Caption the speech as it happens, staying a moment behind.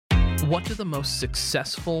What do the most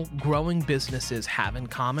successful, growing businesses have in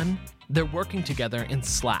common? They're working together in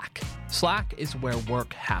Slack. Slack is where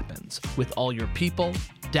work happens, with all your people,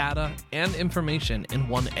 data, and information in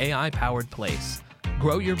one AI-powered place.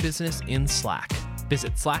 Grow your business in Slack.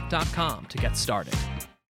 Visit slack.com to get started.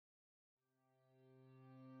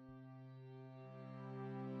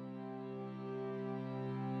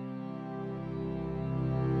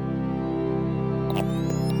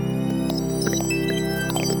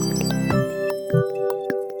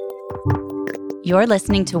 You're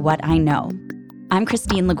listening to What I Know. I'm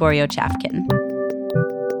Christine Lagorio-Chafkin.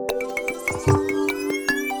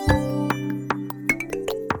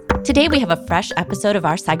 Today we have a fresh episode of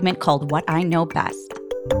our segment called What I Know Best.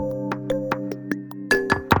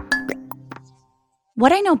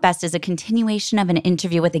 What I Know Best is a continuation of an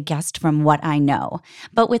interview with a guest from What I Know,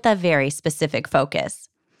 but with a very specific focus.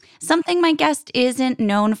 Something my guest isn't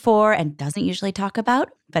known for and doesn't usually talk about,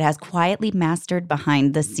 but has quietly mastered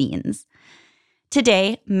behind the scenes.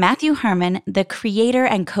 Today, Matthew Herman, the creator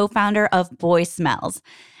and co-founder of Boy Smells,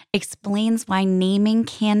 explains why naming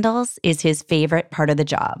candles is his favorite part of the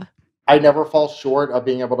job. I never fall short of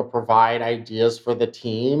being able to provide ideas for the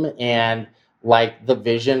team, and like the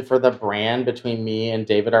vision for the brand between me and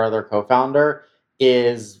David, our other co-founder,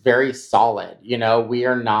 is very solid. You know, we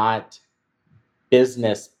are not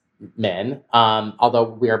businessmen,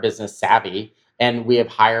 although we are business savvy, and we have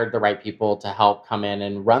hired the right people to help come in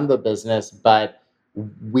and run the business, but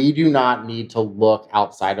we do not need to look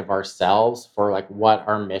outside of ourselves for like what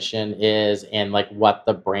our mission is and like what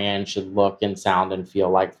the brand should look and sound and feel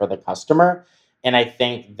like for the customer. And I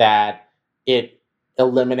think that it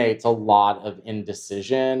eliminates a lot of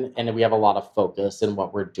indecision, and we have a lot of focus in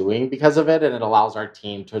what we're doing because of it. And it allows our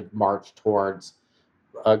team to march towards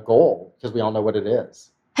a goal because we all know what it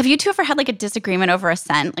is. Have you two ever had like a disagreement over a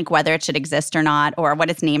scent, like whether it should exist or not, or what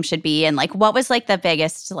its name should be? And like, what was like the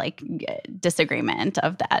biggest like disagreement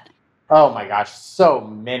of that? Oh my gosh, so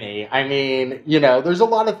many. I mean, you know, there's a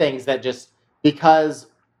lot of things that just because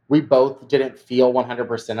we both didn't feel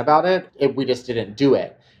 100% about it, we just didn't do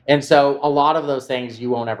it. And so a lot of those things you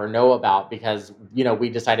won't ever know about because, you know, we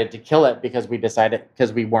decided to kill it because we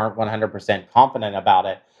weren't 100% confident about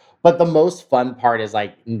it. But the most fun part is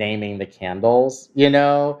like naming the candles, you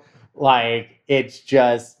know, like it's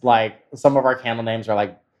just like some of our candle names are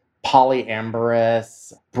like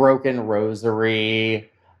polyamorous, broken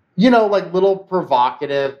rosary, you know, like little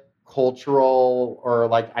provocative cultural or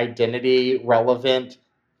like identity relevant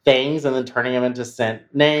things and then turning them into scent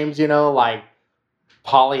names, you know, like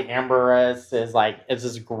polyamorous is like, it's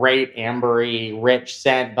this great ambery rich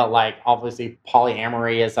scent, but like obviously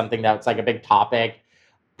polyamory is something that's like a big topic.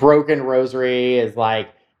 Broken rosary is like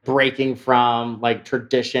breaking from like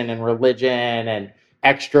tradition and religion, and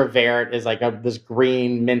extrovert is like this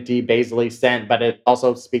green minty basil scent, but it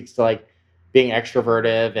also speaks to like being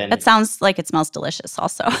extroverted. And That sounds like it smells delicious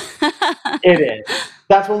also. it is.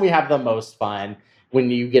 That's when we have the most fun, when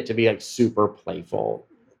you get to be like super playful.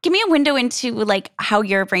 Give me a window into like how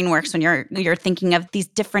your brain works when you're thinking of these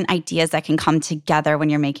different ideas that can come together when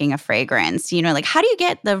you're making a fragrance. You know, like how do you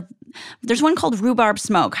get there's one called rhubarb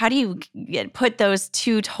smoke. How do you put those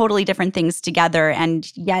two totally different things together and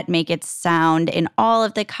yet make it sound in all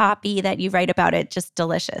of the copy that you write about it just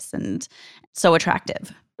delicious and so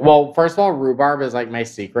attractive? Well, first of all, rhubarb is like my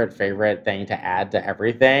secret favorite thing to add to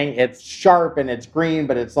everything. It's sharp and it's green,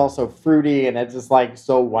 but it's also fruity and it's just like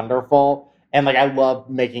so wonderful. And like I love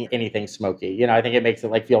making anything smoky. You know, I think it makes it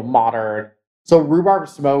like feel modern. So rhubarb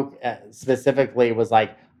smoke specifically was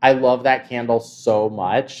like, I love that candle so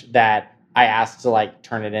much that I asked to like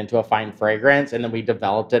turn it into a fine fragrance. And then we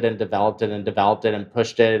developed it and developed it and developed it and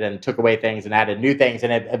pushed it and took away things and added new things.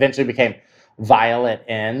 And it eventually became Violet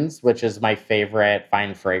Ends, which is my favorite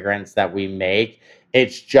fine fragrance that we make.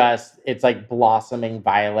 It's like blossoming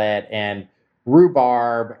violet and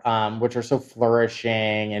rhubarb, which are so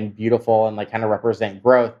flourishing and beautiful and like kind of represent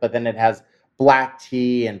growth. But then it has black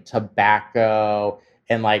tea and tobacco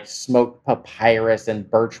and like smoked papyrus and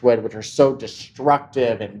birchwood, which are so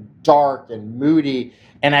destructive and dark and moody.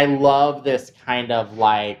 And I love this kind of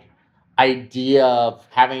like idea of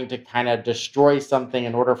having to kind of destroy something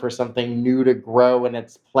in order for something new to grow in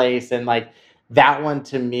its place. And like that one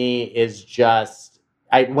to me is just,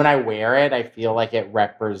 when I wear it, I feel like it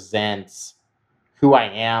represents who I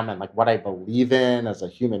am and like what I believe in as a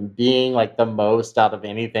human being, like the most out of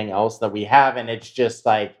anything else that we have. And it's just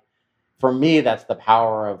like, for me, that's the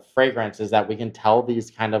power of fragrance, is that we can tell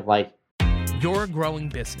these kind of like You're a growing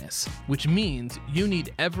business, which means you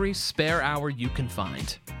need every spare hour you can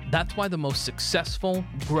find. That's why the most successful,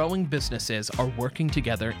 growing businesses are working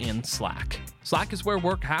together in Slack. Slack is where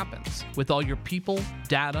work happens, with all your people,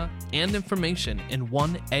 data, and information in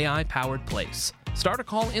one AI-powered place. Start a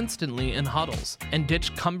call instantly in huddles and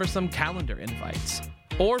ditch cumbersome calendar invites.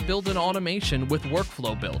 Or build an automation with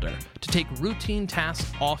Workflow Builder to take routine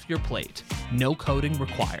tasks off your plate. No coding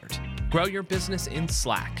required. Grow your business in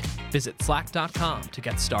Slack. Visit slack.com to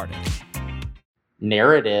get started.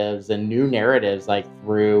 Narratives and new narratives, like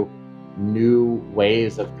through new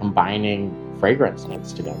ways of combining fragrance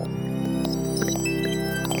notes together.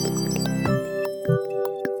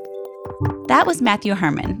 That was Matthew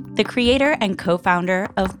Herman, the creator and co-founder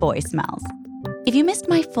of Boy Smells. If you missed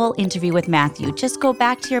my full interview with Matthew, just go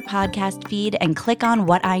back to your podcast feed and click on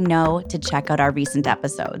What I Know to check out our recent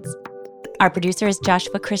episodes. Our producer is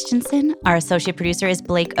Joshua Christensen, our associate producer is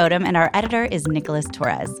Blake Odom, and our editor is Nicholas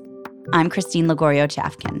Torres. I'm Christine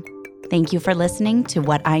Lagorio-Chafkin. Thank you for listening to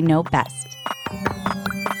What I Know Best.